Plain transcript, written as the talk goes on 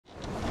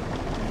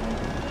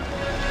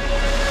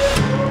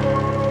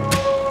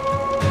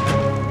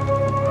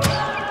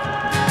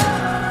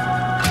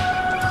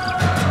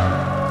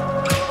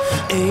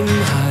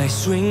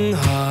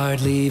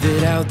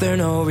out there,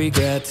 no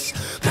regrets.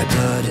 My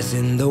blood is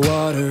in the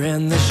water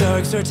and the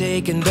sharks are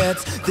taking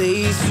bets.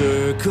 They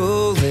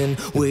circle in,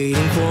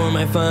 waiting for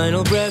my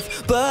final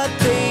breath, but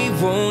they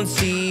won't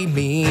see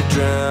me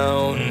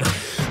drown.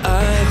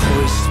 I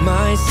hoist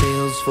my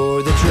sails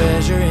for the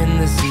treasure in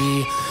the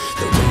sea.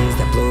 The winds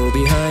that blow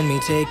behind me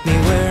take me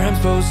where I'm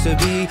supposed to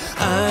be.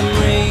 I'm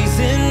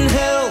raising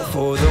hell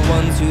for the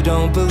ones who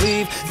don't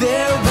believe.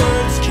 Their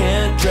words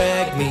can't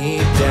drag me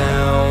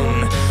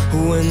down.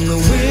 When the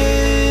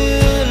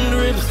wind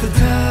rips the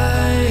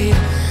tide,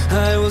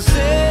 I will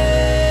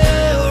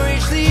sail,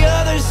 reach the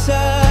other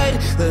side.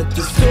 Let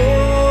the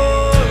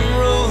storm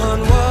roll on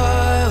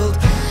wild.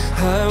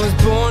 I was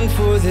born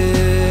for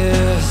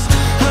this.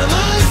 I'm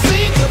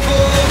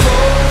unsinkable.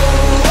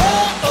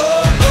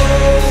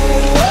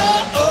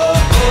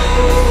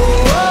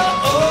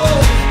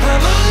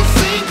 I'm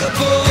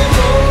unsinkable.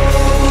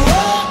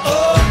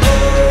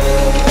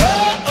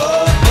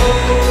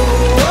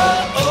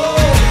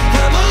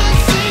 I'm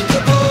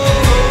unsinkable.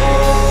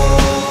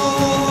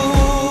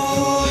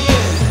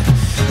 Yeah.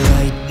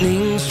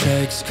 Lightning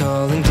strikes,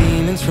 calling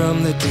demons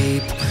from the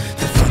deep.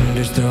 The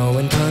thunder's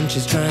throwing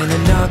punches, trying to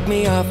knock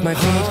me off my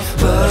feet.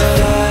 But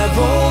I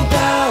won't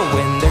bow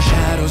when their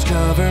shadows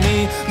cover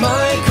me.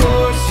 My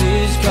course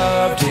is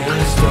carved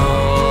in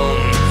stone.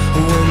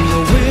 When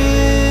the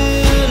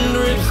wind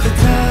rips the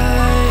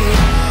tide,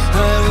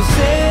 I will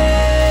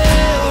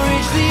sail,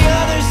 reach the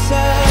other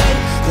side.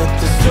 Let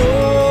the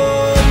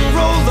storm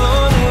roll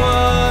on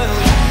wild.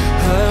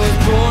 I was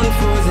born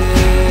for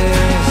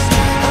this.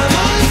 I'm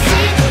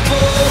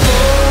unsinkable.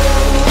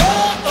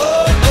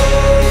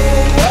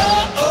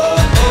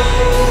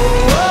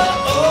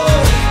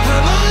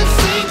 I'm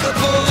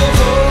unsinkable.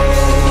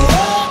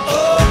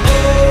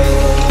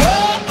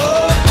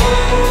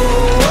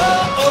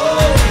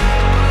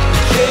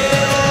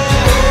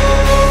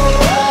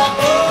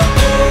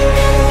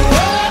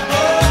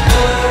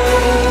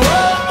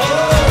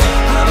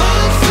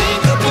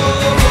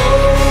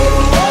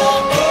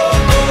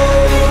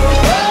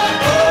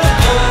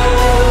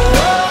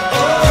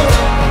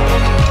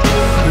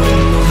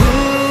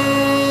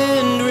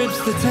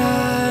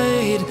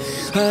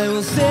 I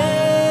will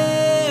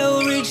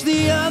sail, reach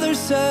the other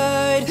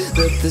side.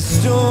 Let the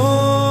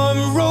storm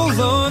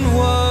roll on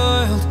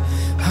wild.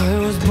 I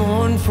was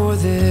born for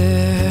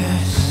this.